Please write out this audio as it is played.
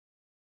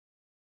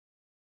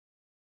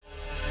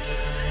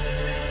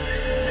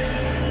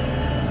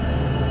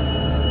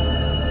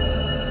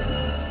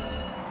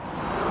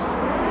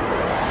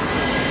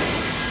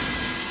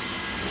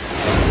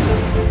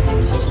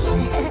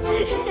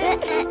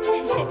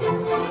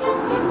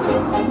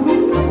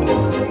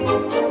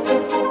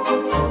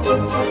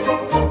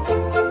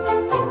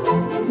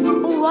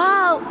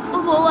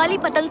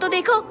पतंग तो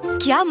देखो,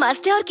 क्या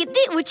मस्त है और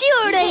कितनी ऊंची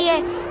उड़ रही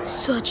है।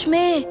 सच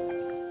में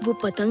वो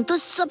पतंग तो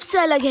सबसे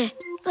अलग है,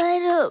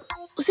 पर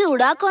उसे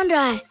उड़ा कौन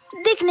रहा है?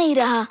 दिख नहीं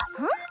रहा।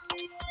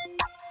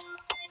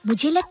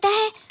 मुझे लगता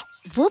है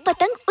वो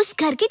पतंग उस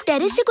घर के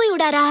टेरेस से कोई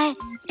उड़ा रहा है,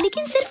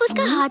 लेकिन सिर्फ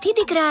उसका हाथ ही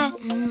दिख रहा है,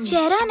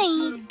 चेहरा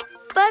नहीं।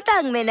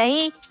 पतंग में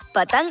नहीं,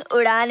 पतंग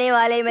उड़ाने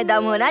वाले में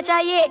दम होना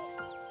चाहिए।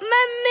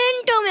 मैं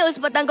मिनटों में उस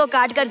पतंग को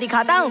काट कर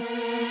दिखाता हूँ।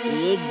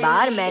 एक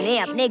बार मैंने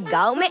अपने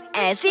गांव में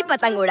ऐसी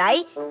पतंग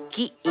उड़ाई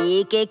कि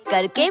एक एक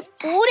करके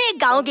पूरे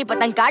गांव की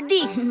पतंग काट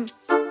दी।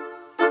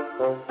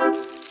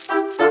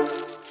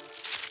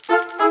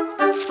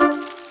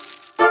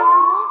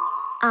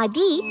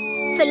 आदि,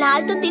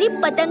 फिलहाल तो तेरी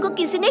पतंग को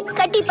किसी ने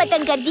कटी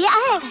पतंग कर दिया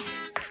है।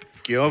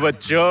 क्यों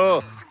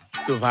बच्चों,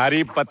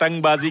 तुम्हारी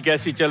पतंगबाजी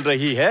कैसी चल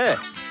रही है?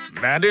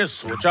 मैंने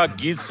सोचा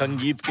गीत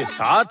संगीत के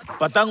साथ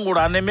पतंग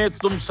उड़ाने में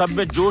तुम सब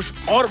में जोश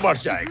और बढ़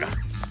जाएगा।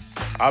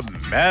 अब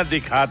मैं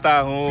दिखाता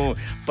हूँ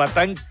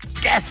पतंग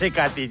कैसे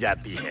काटी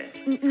जाती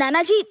है।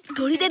 नाना जी,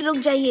 थोड़ी देर रुक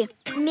जाइए।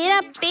 मेरा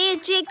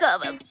पेच एक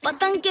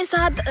पतंग के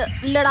साथ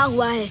लड़ा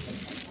हुआ है,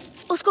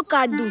 उसको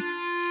काट दूं।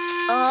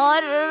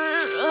 और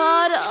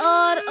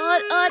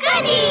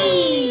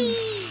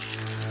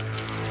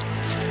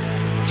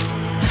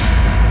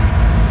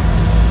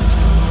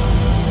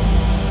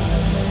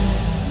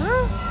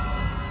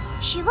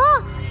शिवा,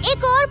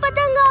 एक और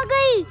पतंग आ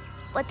गई।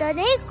 पता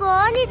नहीं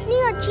कौन इतनी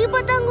अच्छी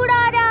पतंग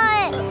उड़ा रहा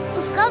है।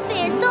 उसका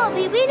फेस तो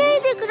अभी भी नहीं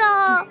दिख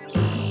रहा।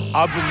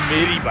 अब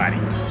मेरी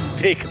बारी,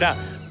 देखना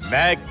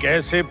मैं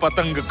कैसे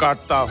पतंग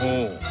काटता हूँ।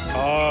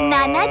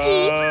 नाना जी,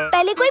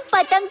 पहले कोई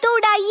पतंग तो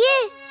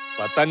उड़ाइए।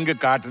 पतंग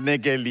काटने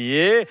के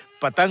लिए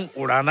पतंग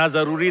उड़ाना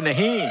जरूरी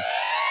नहीं।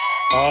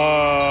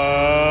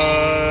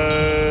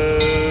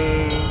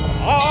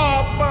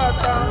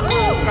 पतंग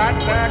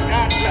काटे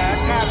काटे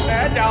काटे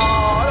जाओ,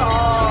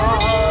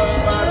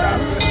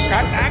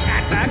 काटा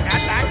काटा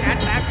काटा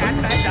काटा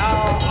काटा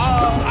जाओ।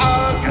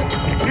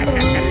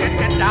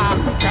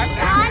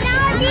 नाना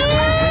जी,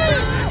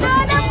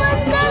 गाना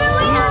बंद करो।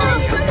 नाना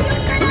जी को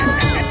चुप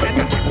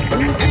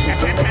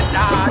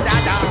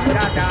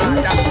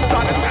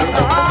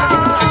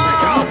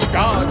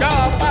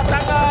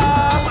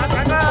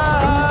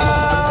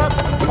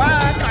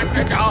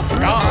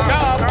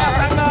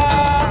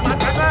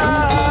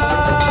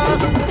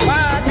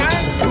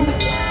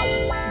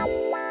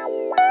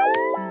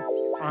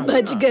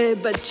बच गए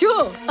बच्चों,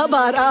 अब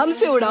आराम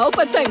से उड़ाओ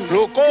पतंग।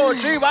 रुको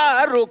शिवा,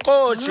 रुको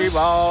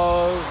शिवा।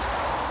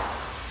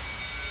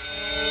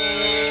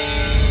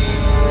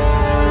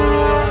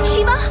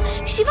 शिवा,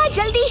 शिवा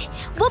जल्दी,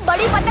 वो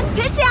बड़ी पतंग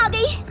फिर से आ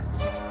गई।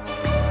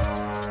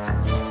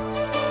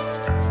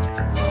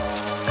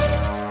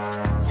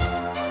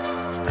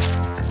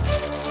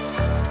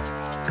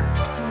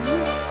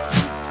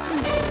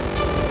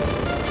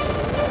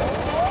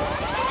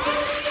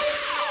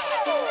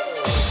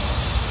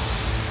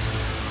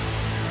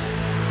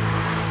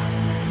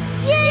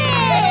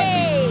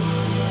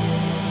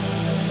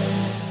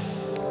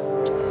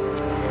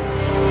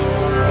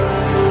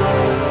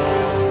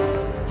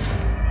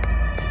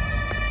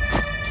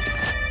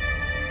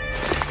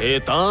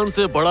 शैतान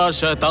से बड़ा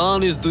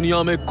शैतान इस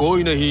दुनिया में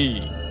कोई नहीं।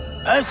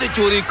 ऐसे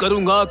चोरी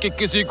करूंगा कि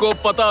किसी को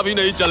पता भी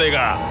नहीं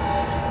चलेगा।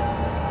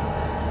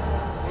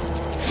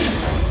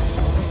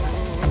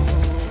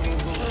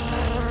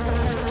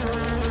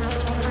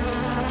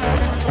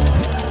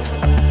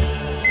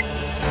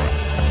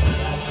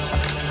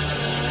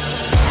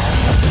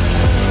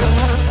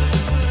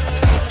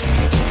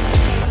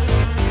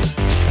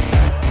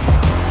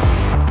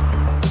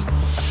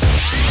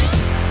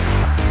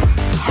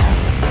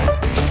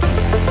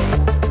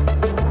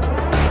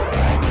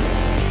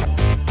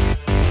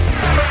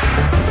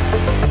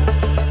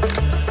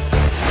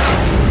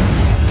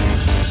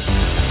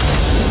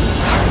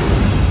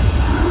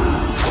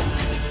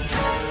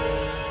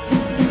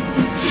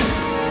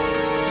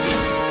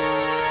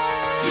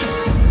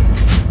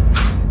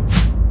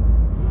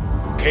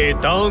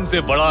 शैतान से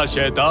बड़ा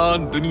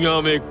शैतान दुनिया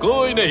में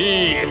कोई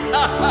नहीं।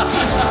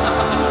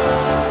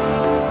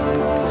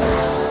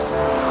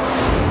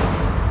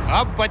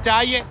 अब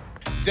बताइए,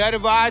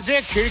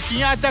 दरवाजे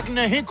खिड़कियां तक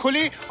नहीं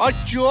खुली और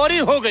चोरी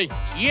हो गई,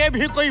 ये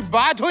भी कोई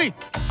बात हुई?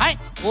 है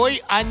कोई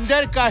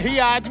अंदर का ही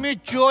आदमी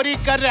चोरी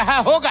कर रहा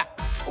होगा।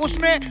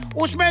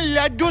 उसमें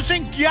लड्डू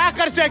सिंह क्या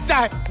कर सकता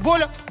है?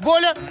 बोलो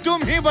बोलो,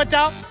 तुम ही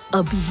बताओ।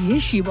 अब ये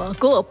शिवा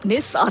को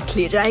अपने साथ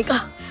ले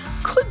जाएगा।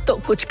 खुद तो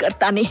कुछ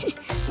करता नहीं,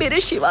 मेरे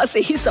शिवा से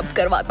ही सब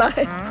करवाता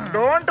है।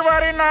 डोंट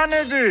वरी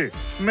नानी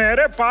जी,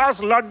 मेरे पास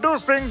लड्डू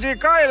सिंह जी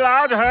का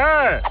इलाज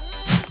है।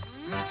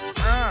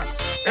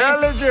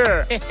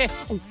 लीजिए।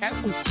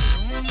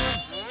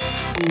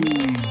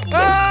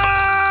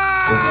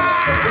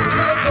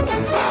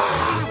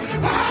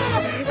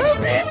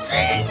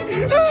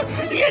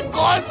 ये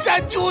कौन सा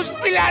जूस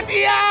पिला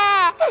दिया?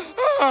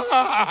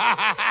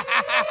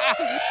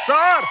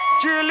 सर,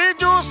 चिली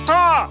जूस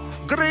था,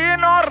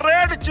 ग्रीन और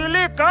रेड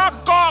चिली का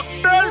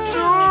कॉकटेल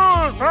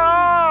जूस।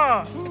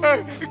 हाँ।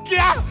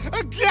 क्या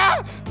क्या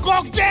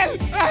कॉकटेल।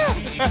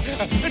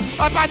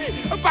 पानी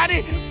पानी।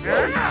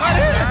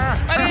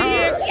 अरे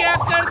ये क्या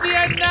कर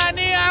दिया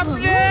नानी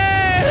आपने?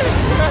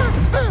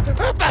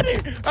 पानी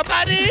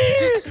पानी।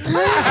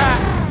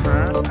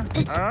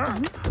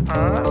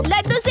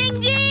 Laddu Singh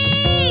ji,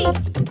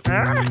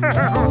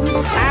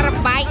 sir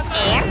bike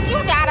air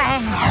क्यों जा रहे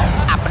हैं?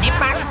 अपने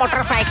पास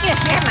मोटरसाइकिल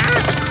है ना?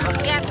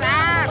 क्या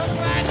सर?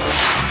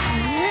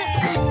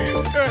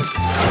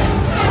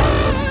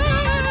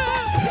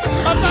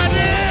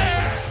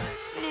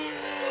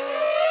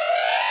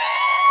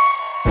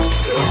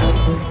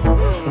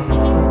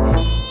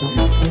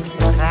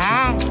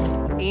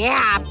 सर, ये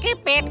आपके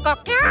पेट को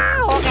क्या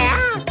हो गया?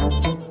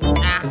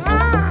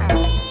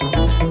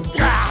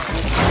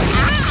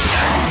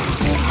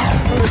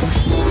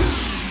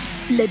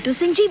 लड्डू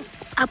सिंह जी,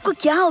 आपको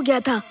क्या हो गया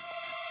था?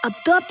 अब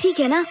तो आप ठीक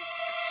है ना?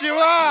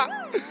 शिवा,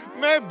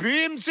 मैं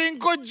भीम सिंह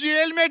को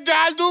जेल में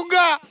डाल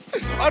दूंगा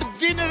और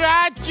दिन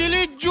रात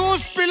चिली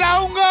जूस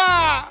पिलाऊंगा।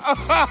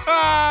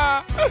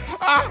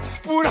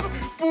 पूरा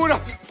पूरा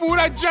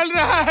पूरा जल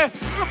रहा है,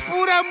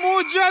 पूरा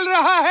मुंह जल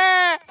रहा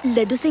है।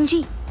 लड्डू सिंह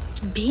जी,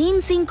 भीम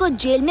सिंह को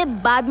जेल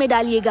में बाद में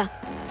डालिएगा।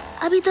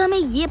 अभी तो हमें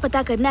ये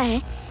पता करना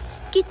है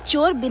कि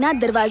चोर बिना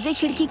दरवाजे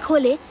खिड़की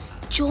खोले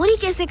चोरी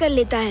कैसे कर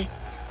लेता है।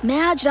 मैं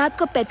आज रात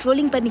को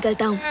पेट्रोलिंग पर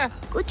निकलता हूँ,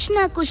 कुछ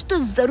ना कुछ तो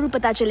जरूर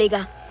पता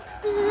चलेगा।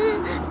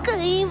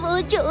 कहीं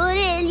वो चोर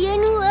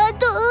एलियन हुआ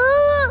तो?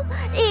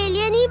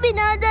 एलियन ही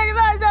बिना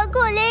दरवाजा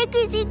खोले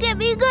किसी के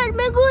भी घर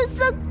में घुस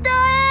सकता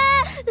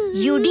है।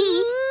 यूडी,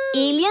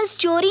 एलियंस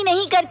चोरी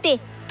नहीं करते।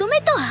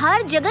 तुम्हें तो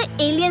हर जगह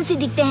एलियंस ही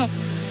दिखते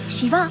हैं।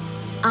 शिवा,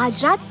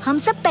 आज रात हम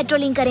सब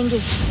पेट्रोलिंग करेंगे।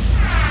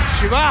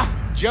 शिवा,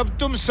 जब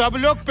तुम सब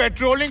लोग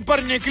पेट्रोलिंग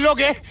पर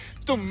निकलोगे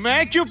तो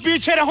मैं क्यों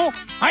पीछे रहूं?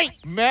 हाय,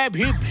 मैं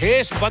भी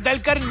भेष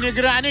बदलकर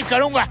निगरानी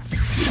करूंगा।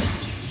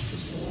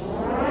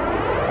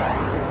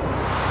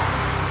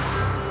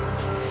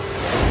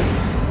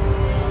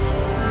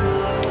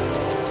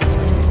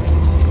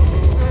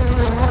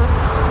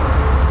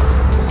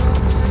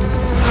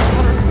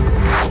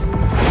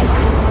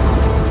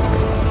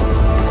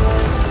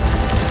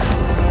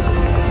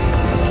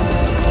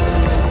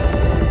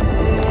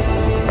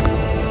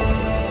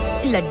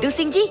 लड्डू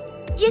सिंह जी,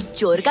 ये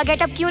चोर का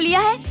गेटअप क्यों लिया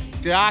है?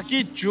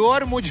 ताकि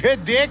चोर मुझे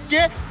देख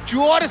के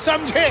चोर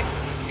समझे।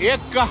 एक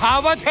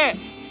कहावत है,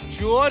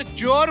 चोर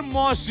चोर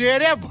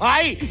मौसेरे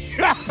भाई।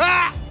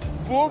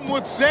 वो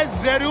मुझसे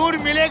जरूर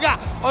मिलेगा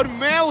और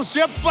मैं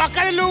उसे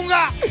पकड़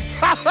लूंगा।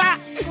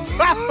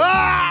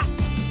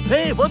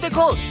 हे, वो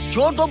देखो,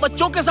 चोर दो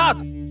बच्चों के साथ।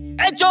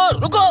 ए चोर,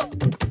 रुको!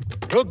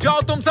 रुक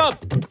जाओ तुम सब!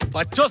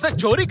 बच्चों से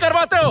चोरी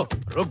करवाते हो?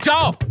 रुक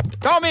जाओ!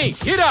 टॉमी,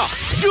 हीरा,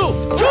 शू,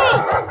 शू!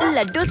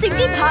 लड्डू सिंह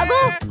जी भागो,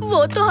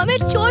 वो तो हमें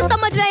चोर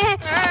समझ रहे हैं।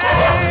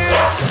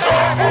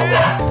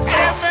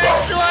 मैं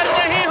चोर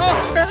नहीं हूँ।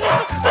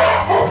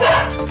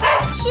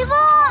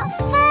 शिवा,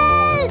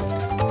 हेल्प!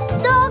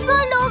 डॉग्स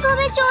और लोग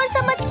हमें चोर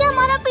समझ के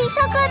हमारा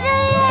पीछा कर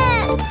रहे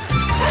हैं।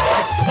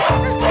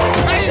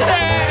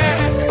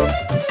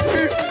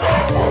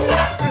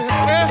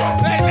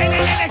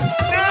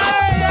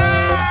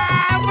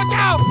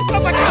 बचाओ,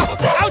 बचाओ!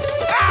 Out,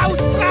 out!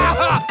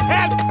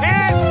 Help,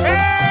 help,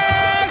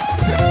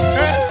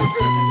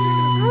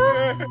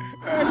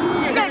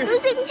 Laddu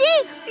Singh ji,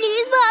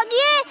 please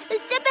भागिए,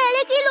 इससे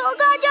पहले कि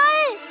लोग आ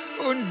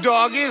जाएं। उन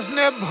डॉगीज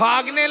ने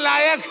भागने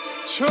लायक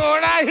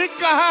छोड़ा ही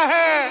कहाँ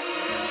है?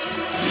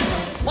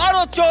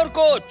 मारो चोर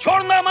को,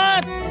 छोड़ना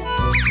मत!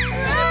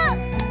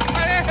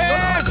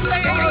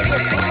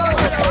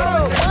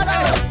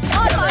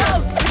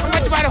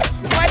 मत मारो,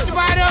 मत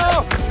मारो!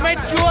 मैं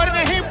चोर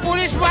नहीं,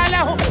 पुलिस वाला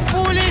हूँ,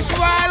 पुलिस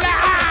वाला!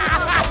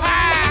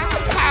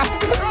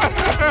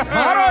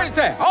 मारो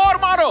इसे और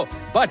मारो!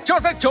 बच्चों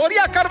से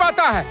चोरियां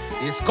करवाता है।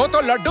 इसको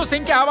तो लड्डू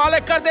सिंह के हवाले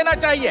कर देना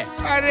चाहिए।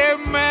 अरे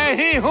मैं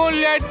ही हूँ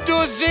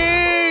लड्डू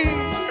सिंह।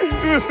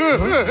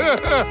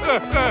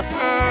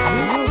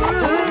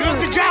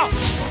 रुक जाओ!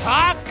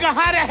 भाग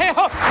कहाँ रहे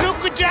हो?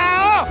 रुक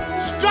जाओ!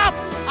 स्टॉप!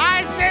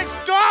 आई से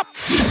स्टॉप!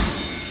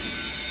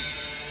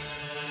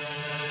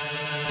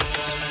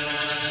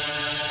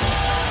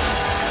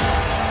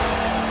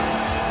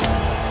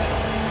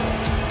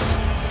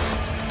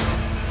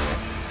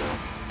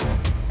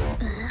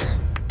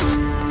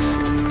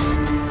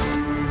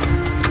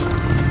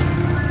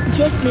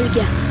 यस, मिल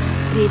गया।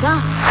 रेवा,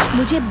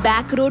 मुझे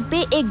बैक रोड पे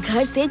एक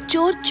घर से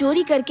चोर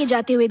चोरी करके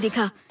जाते हुए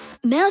दिखा।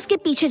 मैं उसके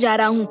पीछे जा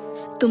रहा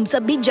हूँ। तुम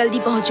सब भी जल्दी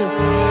पहुँचो।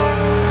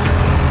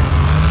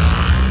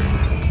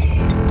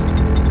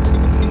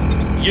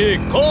 ये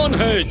कौन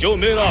है जो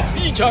मेरा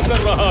पीछा कर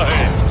रहा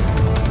है?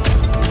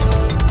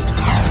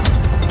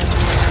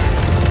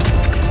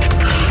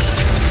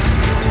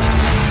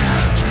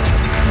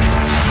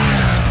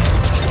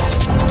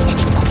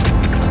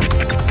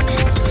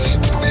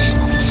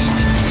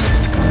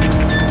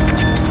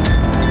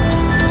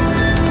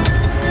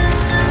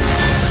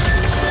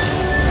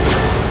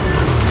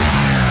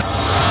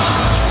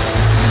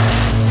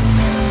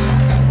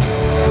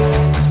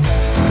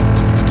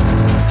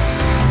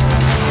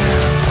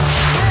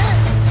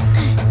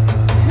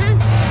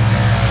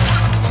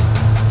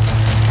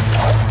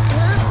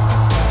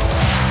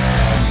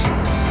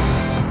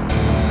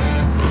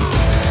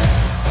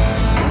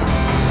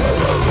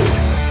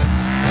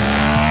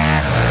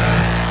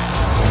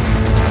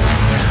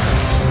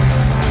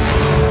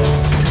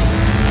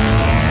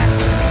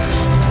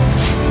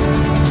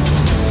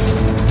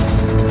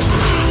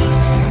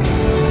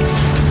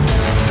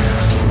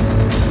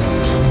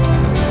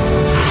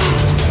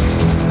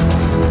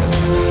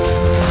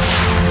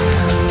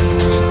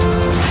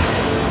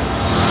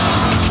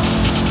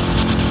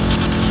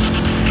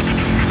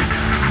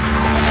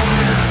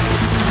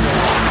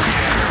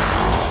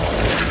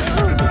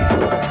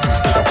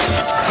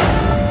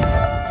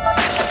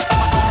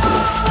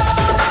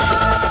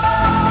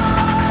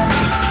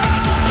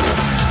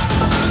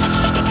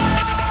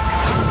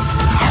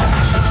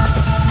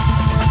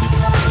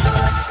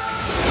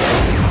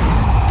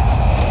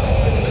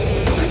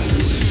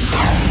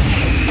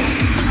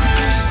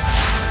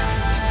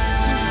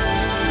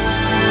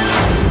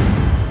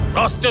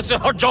 रास्ते से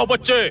हट जाओ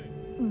बच्चे।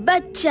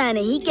 बच्चा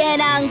नहीं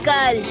कहना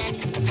अंकल।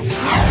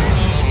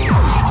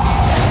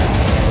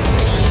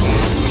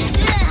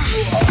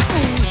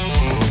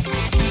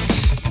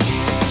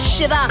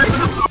 शिवा,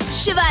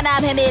 शिवा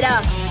नाम है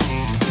मेरा।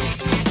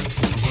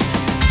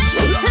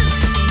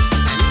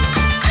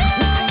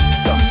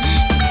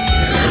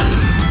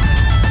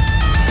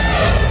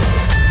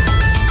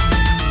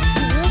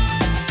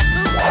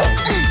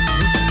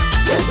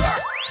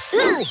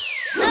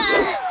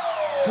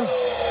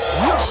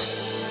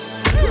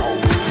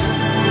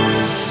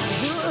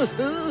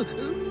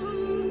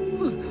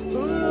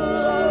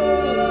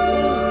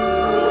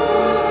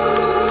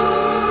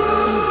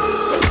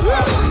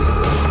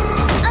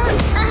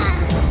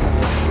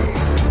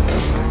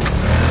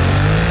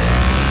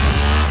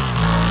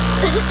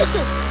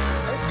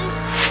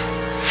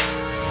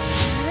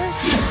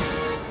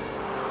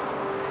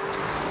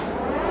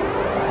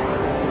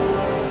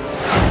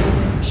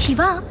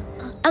 शिवा,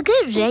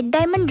 अगर रेड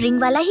डायमंड रिंग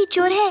वाला ही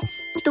चोर है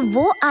तो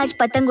वो आज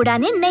पतंग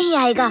उड़ाने नहीं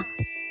आएगा।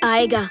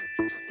 आएगा।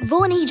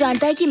 वो नहीं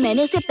जानता है कि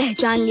मैंने उसे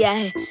पहचान लिया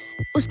है।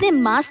 उसने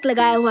मास्क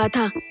लगाया हुआ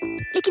था,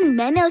 लेकिन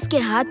मैंने उसके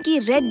हाथ की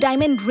रेड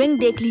डायमंड रिंग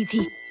देख ली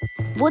थी।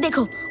 वो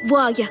देखो, वो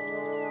आ गया।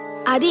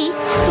 आदि,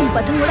 तुम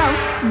पतंग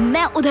उड़ाओ,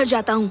 मैं उधर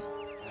जाता हूँ।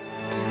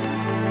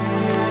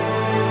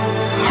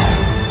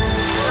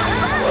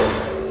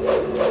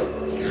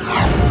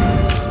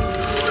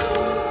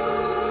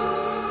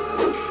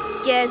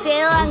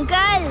 कैसे हो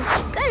अंकल?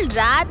 कल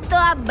रात तो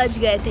आप बच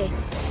गए थे,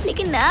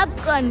 लेकिन अब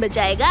कौन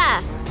बचाएगा?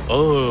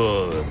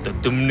 ओह, तो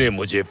तुमने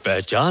मुझे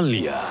पहचान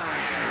लिया।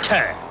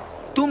 खैर,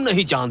 तुम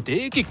नहीं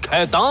जानते कि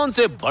खैतान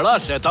से बड़ा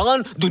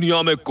शैतान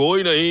दुनिया में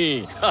कोई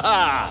नहीं।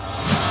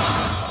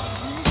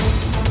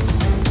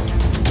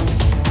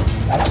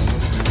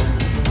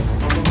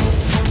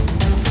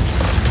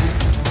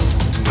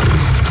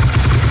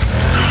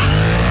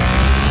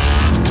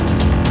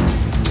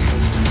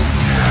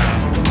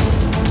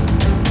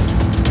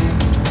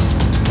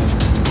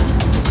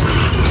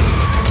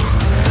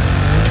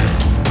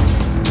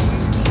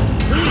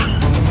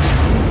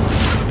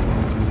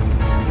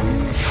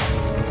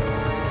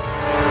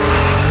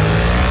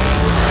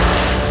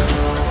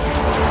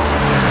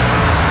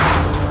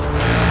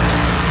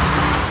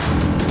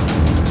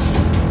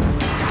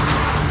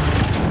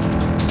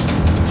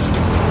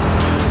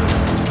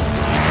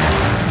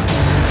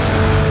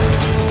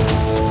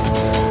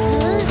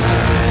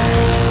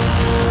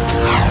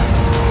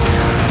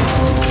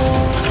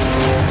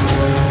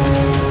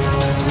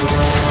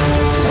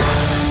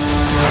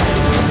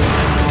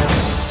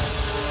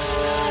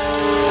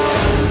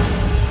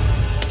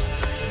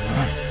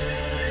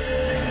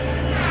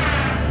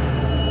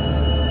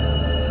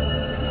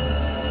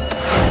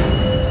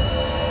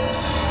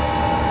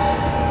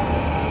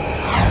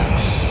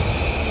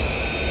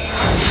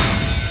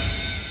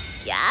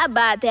 क्या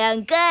बात है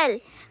अंकल,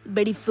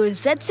 बड़ी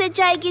फुर्सत से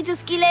चाय की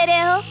चुस्की ले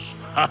रहे हो।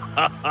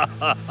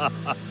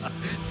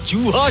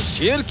 चूहा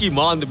शेर की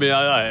मांद में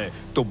आया है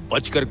तो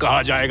बचकर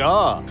कहा जाएगा।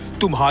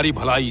 तुम्हारी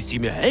भलाई इसी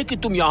में है कि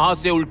तुम यहाँ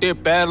से उल्टे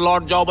पैर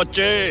लौट जाओ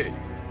बच्चे।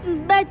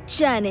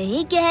 बच्चा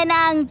नहीं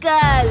कहना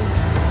अंकल।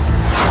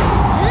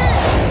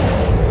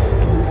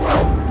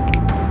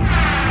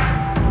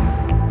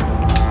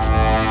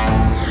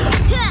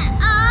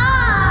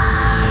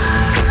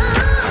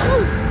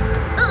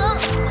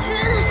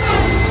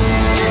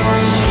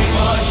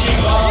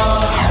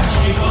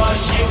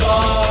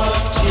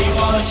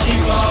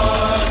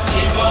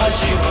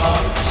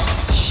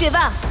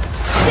 शिवा,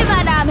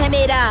 शिवा नाम है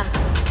मेरा।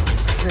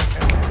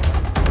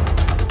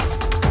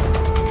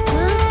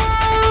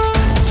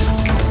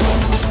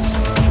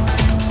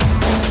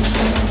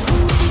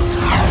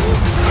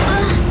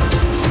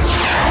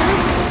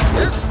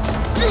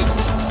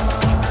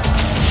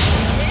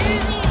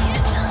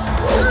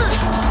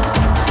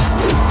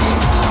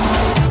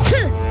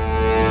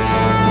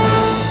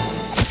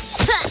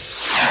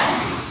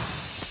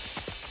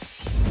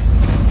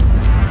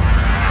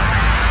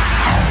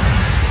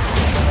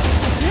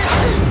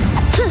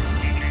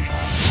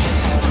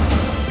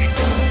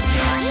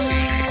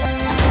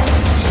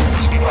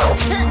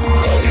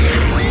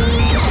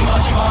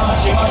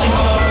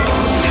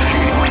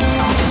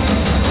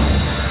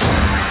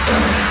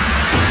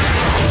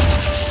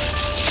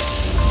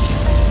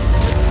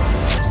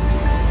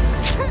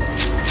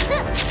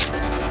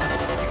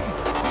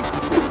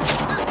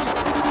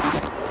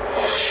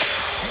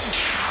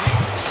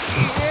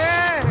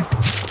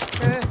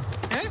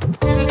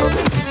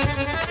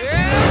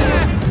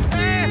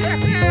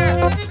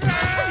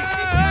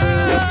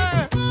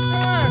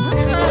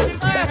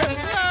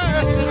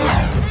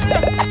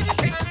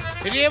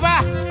 रेवा,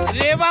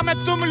 रेवा, मैं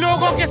तुम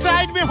लोगों के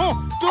साइड में हूँ,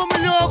 तुम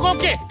लोगों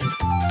के।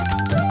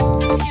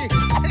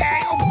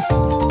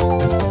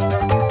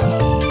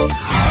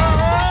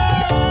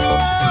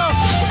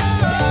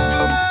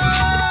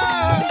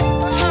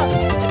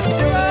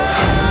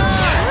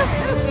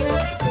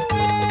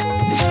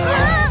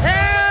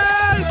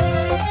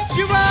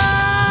 शिवा,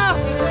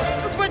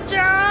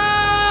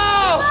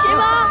 बचाओ!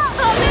 शिवा,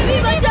 हमें भी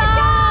बचाओ!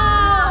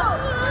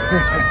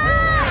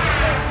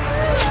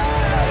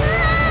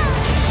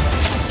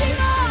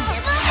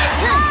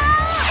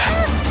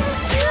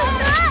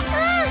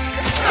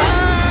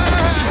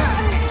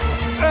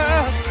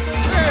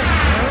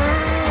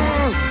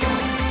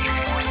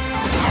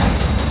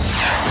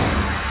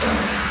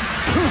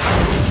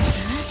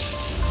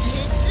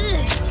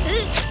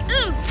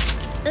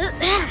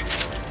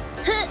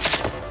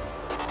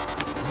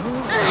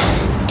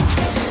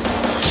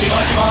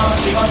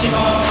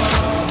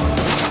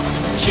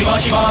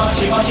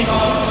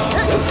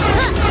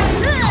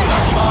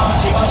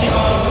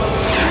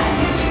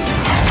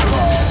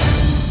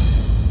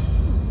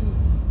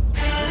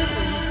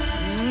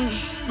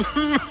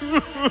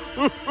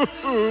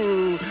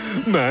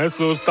 मैं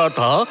सोचता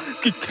था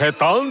कि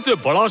खैतान से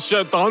बड़ा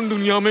शैतान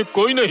दुनिया में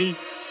कोई नहीं,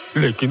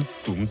 लेकिन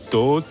तुम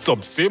तो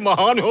सबसे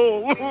महान हो।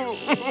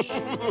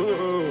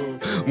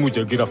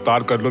 मुझे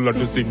गिरफ्तार कर लो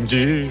लड्डू सिंह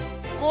जी।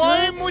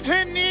 कोई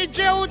मुझे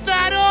नीचे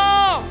उतारो,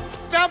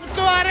 तब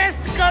तो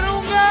अरेस्ट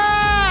करूंगा।